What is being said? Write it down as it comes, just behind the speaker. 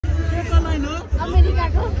America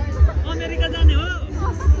जाने हो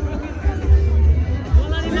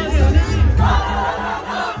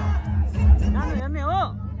हेर्ने हो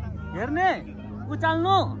हेर्ने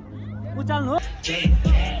उचाल्नु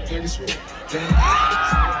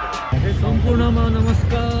सम्पूर्णमा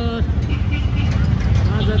नमस्कार।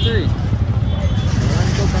 आज चाहिँ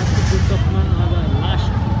धरानको बास्केट पुस्तकमा आज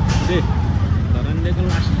लास्ट डे धरान डेको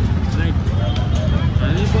लास्ट नाइट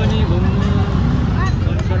हामी पनि घुम्न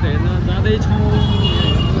कन्सर्ट हेर्न जाँदैछौँ।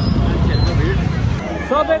 मान्छेहरूको भिड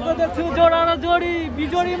सबैको देख्छु जोडा र जोडी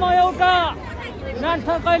बिजोडीमा एउटा नाच्छ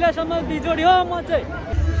कहिलेसम्म बिजोडी हो। म चाहिँ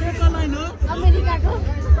के को लाइन हो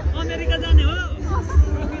अमेरिका जाने हो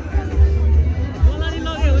बोलानी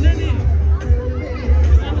लगे हुने नि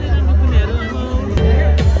राम्रै राम्रो कुनेहरू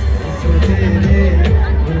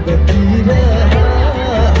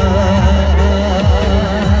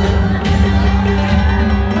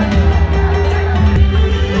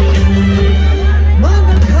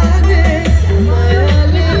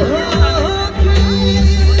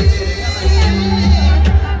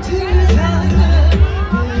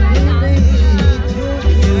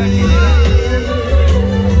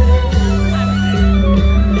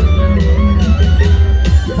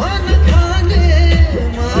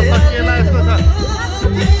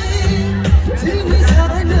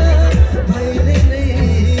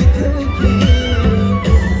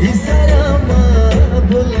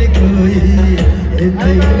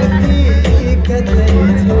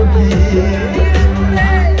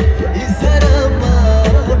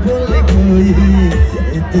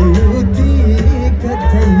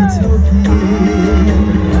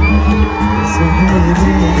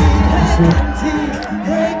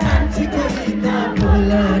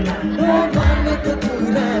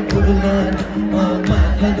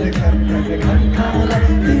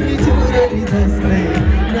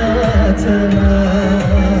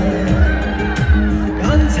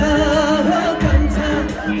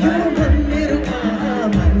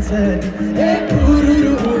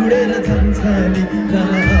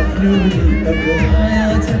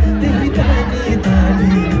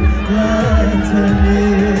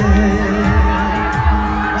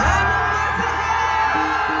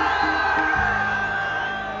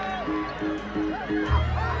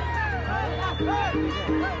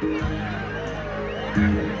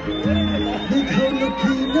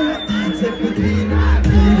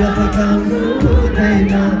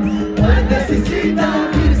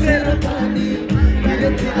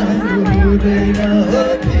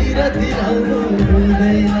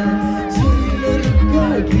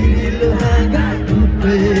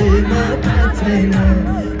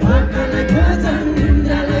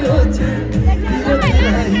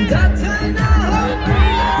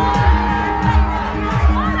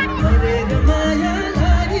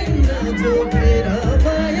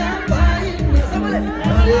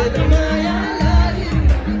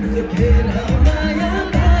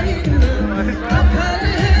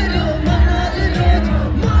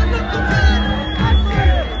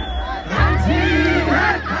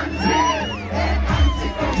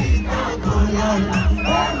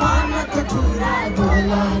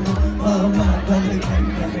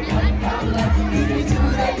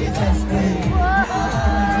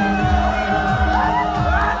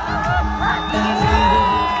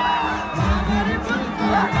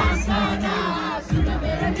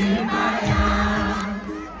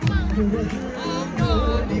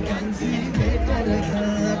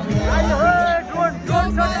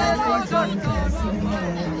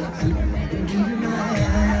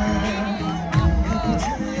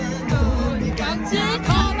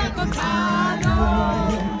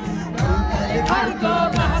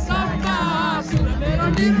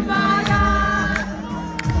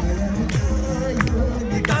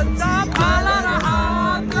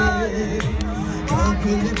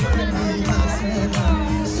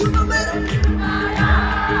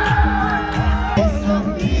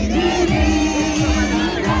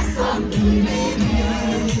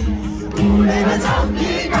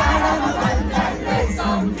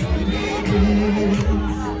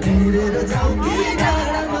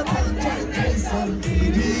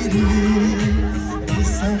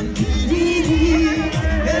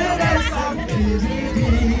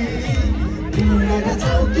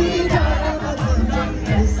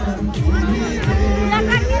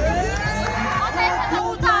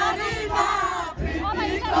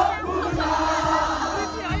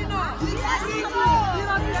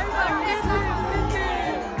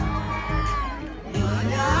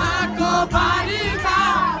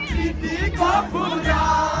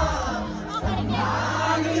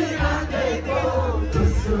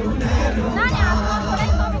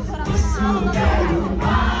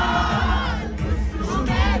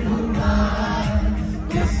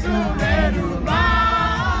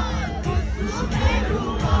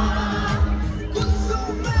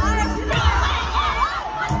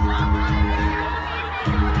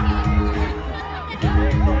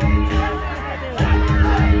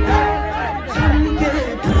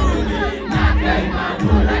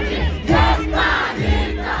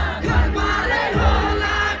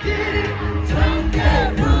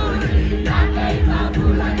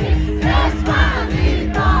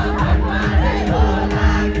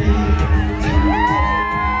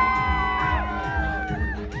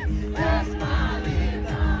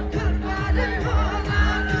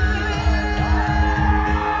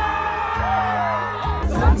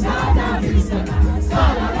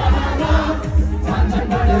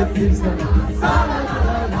नानु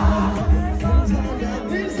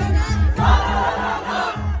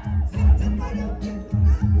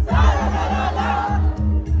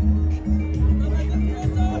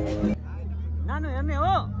हेर्ने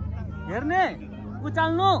हो हेर्ने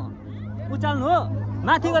उचाल्नु उचाल्नु हो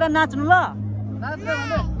माथि गएर नाच्नु ल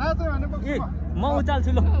ए म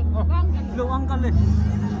उचाल्छु ल लु अङ्कलले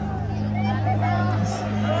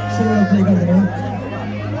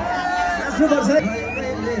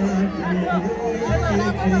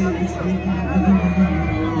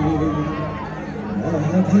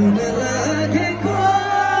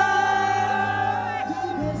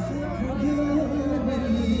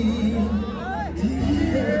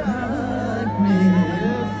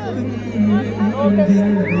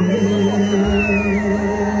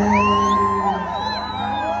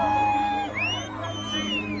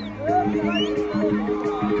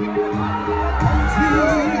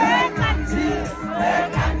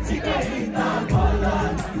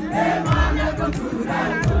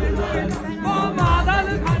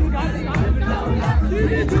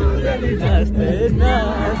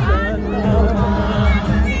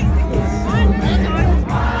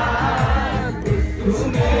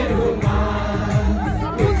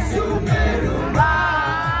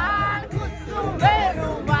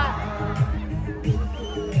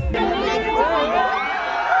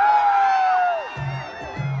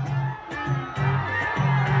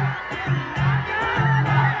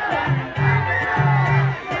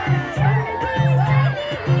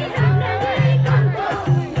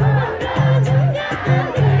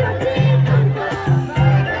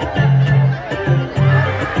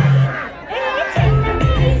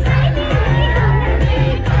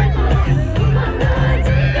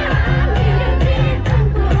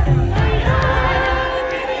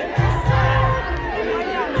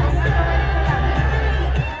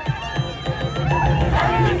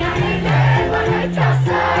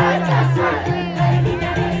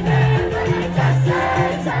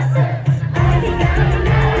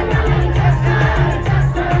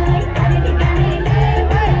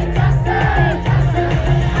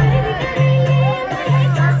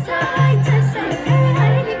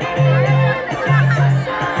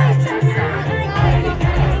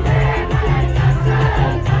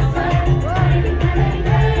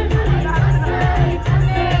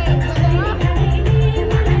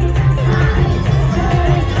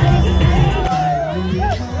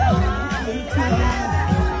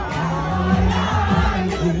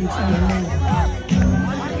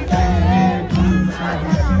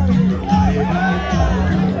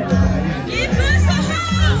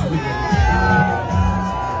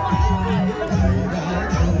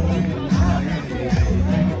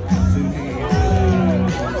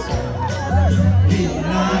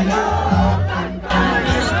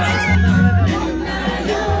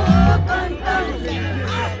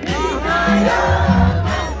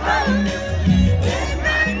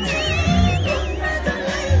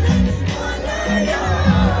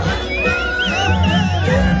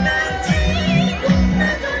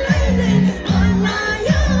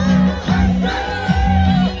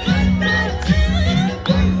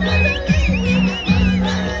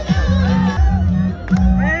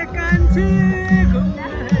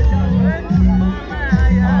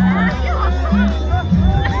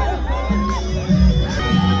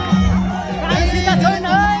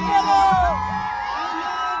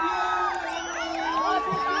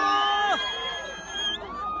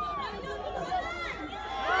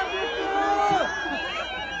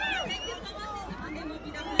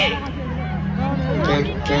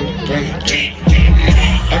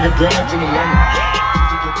I got broads in the line.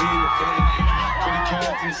 Credit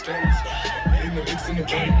cards in the stands. In the mix in the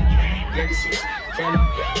bank. Legacy, family.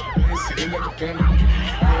 Sitting like a panda.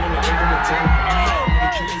 Going to end my time. The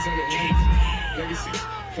killers on the hands. Legacy,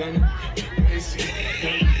 family. AC,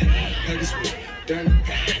 family. Pegasus, Danny.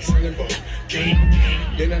 Selling ball, candy.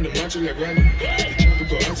 Then on the macho like Randy. The chopper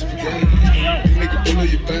go out to for granted. You make a bullet,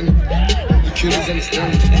 you bandit. The killers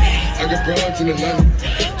understand it. I got broads in the line.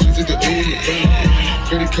 Took the A in the van.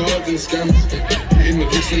 Credit cards and the scammers. Hitting the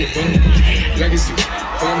licks in the van. Legacy,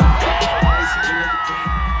 family. Legacy,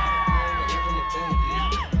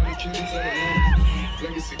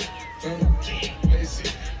 family.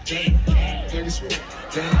 Legacy, Johnny. Legacy,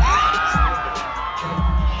 Johnny.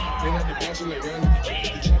 Then at the bottom like Randy.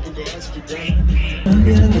 The chopper go out to the ground.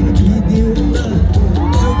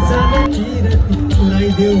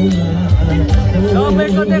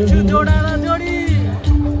 सबैको देख्छु जोडा र जोडी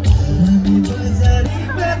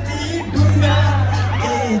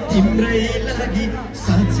तिम्रै लागि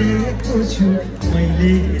साँचेको छु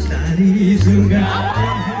मैले दारी जुङ्गा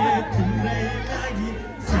तिम्रै लागि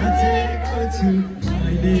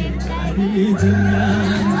मैले गाडी जुङ्गा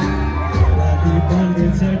राति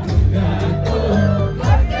बनेछ ढुङ्गाको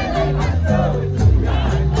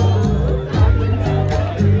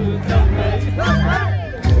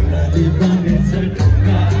राति बनेछ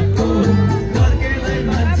ढुङ्गाको फर्केलाई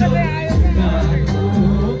मान्छौ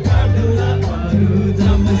ढुङ्गाको काट्दुला अरू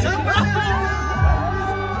जम्मै राति बनेछ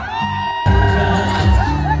ढुङ्गाको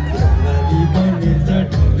फर्केलाई मान्छौ ढुङ्गाको राति बनेछ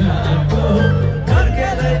ढुङ्गाको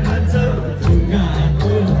फर्केलाई मान्छौ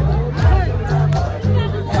ढुङ्गाको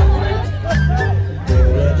काट्दुला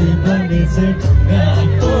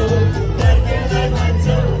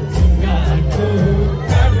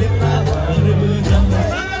अरू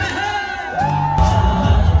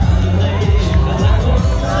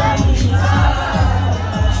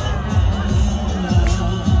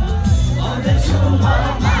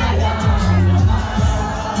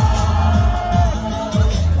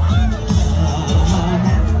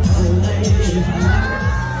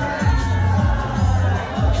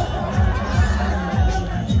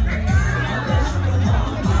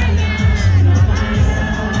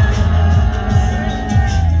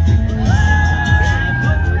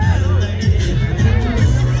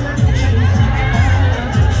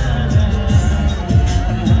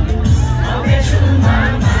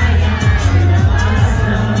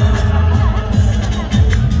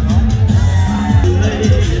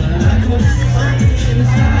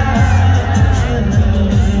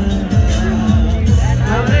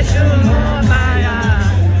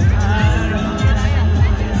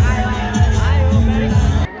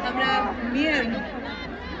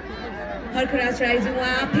जम्मै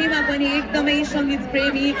आफैमा पनि एकदमै सङ्गीत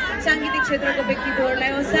प्रेमी साङ्गीतिक क्षेत्रको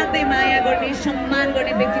व्यक्तित्वहरूलाई असाध्यै माया गर्ने सम्मान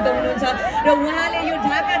गर्ने व्यक्तित्व हुनुहुन्छ र उहाँले यो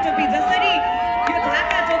ढाका टोपी जसरी यो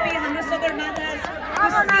ढाका टोपी हाम्रो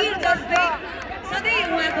सगरमाथाको शिर जस्तै सधैँ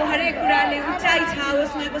उहाँको हरेक कुराले उचाइ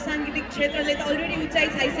छाओस् उहाँको साङ्गीतिक क्षेत्रले त अलरेडी उचाइ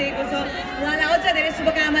छाइसकेको छ उहाँलाई अझ धेरै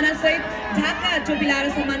शुभकामना सहित ढाका टोपी लाएर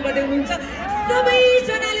सम्मान गर्दै हुनुहुन्छ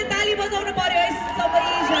सबैजनाले ताली बजाउनु पर्यो है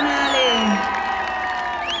सबैजनाले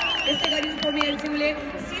यसै गरी उपमेयरज्यूले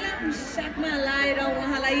सिलाम साथमा लाएर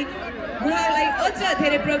उहाँलाई अझ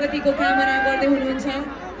धेरै प्रगतिको कामना गर्दै हुनुहुन्छ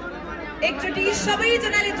एकचोटि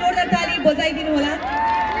सबैजनाले जोरदार ताली बजाइदिनु होला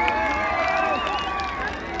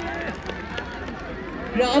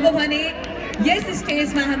र अब भने यस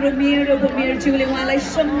स्टेजमा हाम्रो मेयर र उपमेयरज्यूले उहाँलाई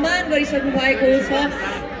सम्मान गरिसक्नु भएको छ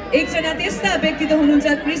एकजना त्यस्ता व्यक्तित्व हुनुहुन्छ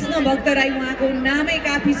कृष्ण भक्त राई उहाँको नामै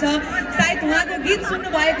काफी छ सायद उहाँको गीत सुन्नु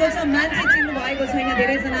भएको छ मान्छे चिन्नु भएको छैन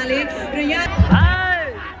धेरैजनाले र यहाँ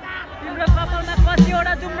तिम्रो कपालमा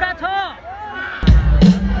कतिवटा जुम्रा छ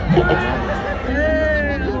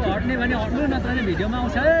हट्ने भने हट्नु नत्र भने भिडियोमा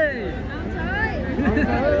आउँछ है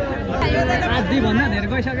आधी भन्दा धेरै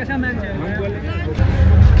गइसकेछ मान्छे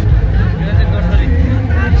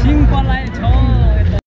सिङ पलाइ छ